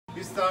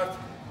You start,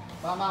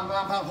 bam, bam,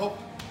 bam, bam, hop.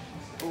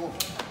 Oh,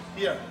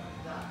 here,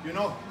 you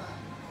know,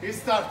 he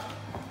start,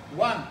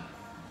 one,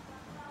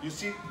 you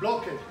see,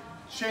 block it,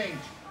 change,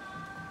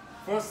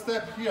 first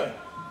step here,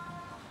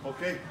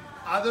 okay,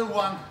 other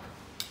one,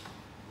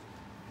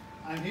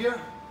 I'm here,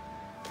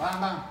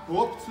 bam, bam,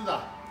 hop to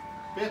that,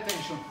 pay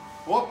attention,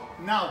 hop,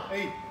 now,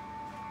 hey,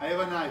 I have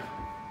a knife,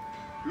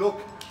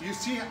 look, you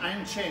see,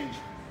 I'm changed,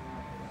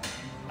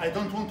 I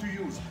don't want to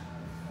use,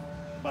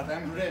 but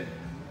I'm ready.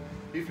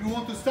 If you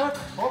want to start,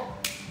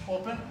 hop,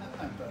 open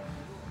and enter.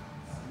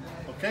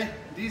 Okay?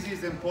 This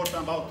is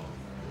important about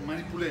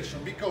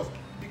manipulation because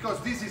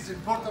this is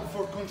important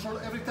for control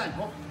every time.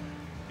 Hop.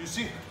 You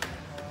see?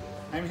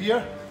 I'm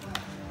here.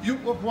 You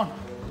hop, 1,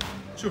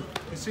 2.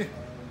 You see?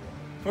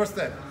 First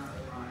step.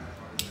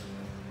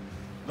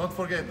 Don't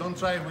forget, don't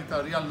try with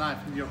a real knife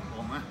in your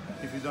home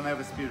if you don't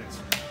have experience.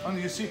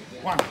 And you see,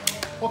 1,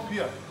 hop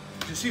here.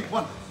 You see,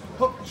 1,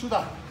 hop, shoot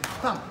up,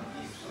 thumb.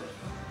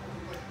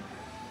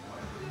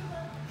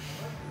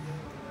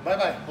 Bye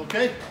bye,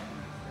 okay?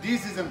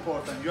 This is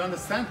important, you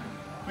understand?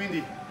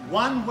 Quindi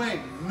one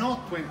way,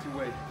 not 20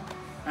 way.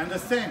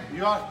 Understand?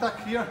 You are stuck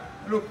here,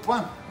 look,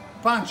 1,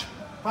 punch,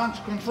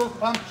 punch, control,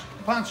 punch,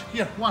 punch,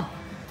 here, 1.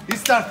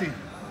 He's starting.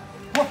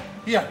 Hop,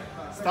 here,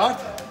 start,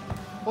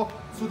 hop,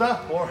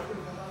 suda, or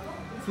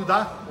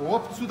suda,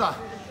 hop, suda,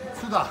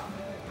 suda,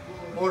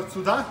 or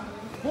suda,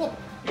 hop.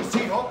 You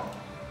see, hop,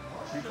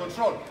 in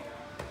control.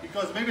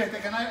 Because maybe I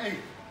take a knife, hey,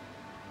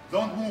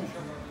 don't move.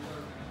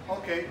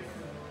 Okay.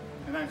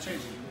 And I'm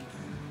changing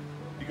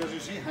because you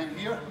see I'm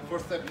here,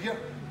 first step here,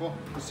 oh,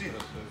 you see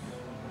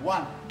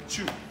 1,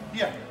 2,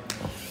 here,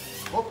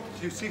 oh,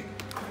 you see,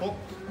 oh,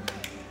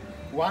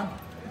 1,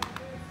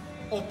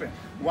 open,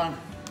 1,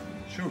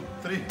 2,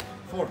 3,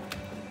 4,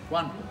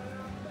 1,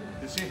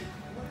 you see,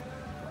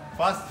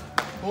 fast,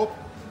 hop,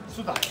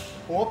 suda,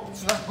 hop,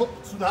 suda,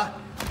 hop, suda,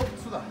 hop,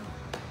 suda,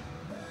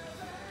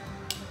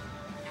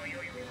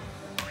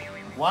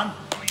 1,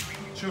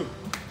 2,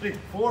 3,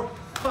 4,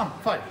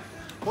 5.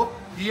 Hop,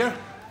 here,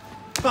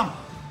 bam,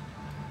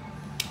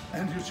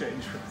 and you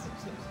change.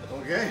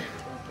 Okay?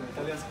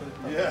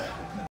 Yeah.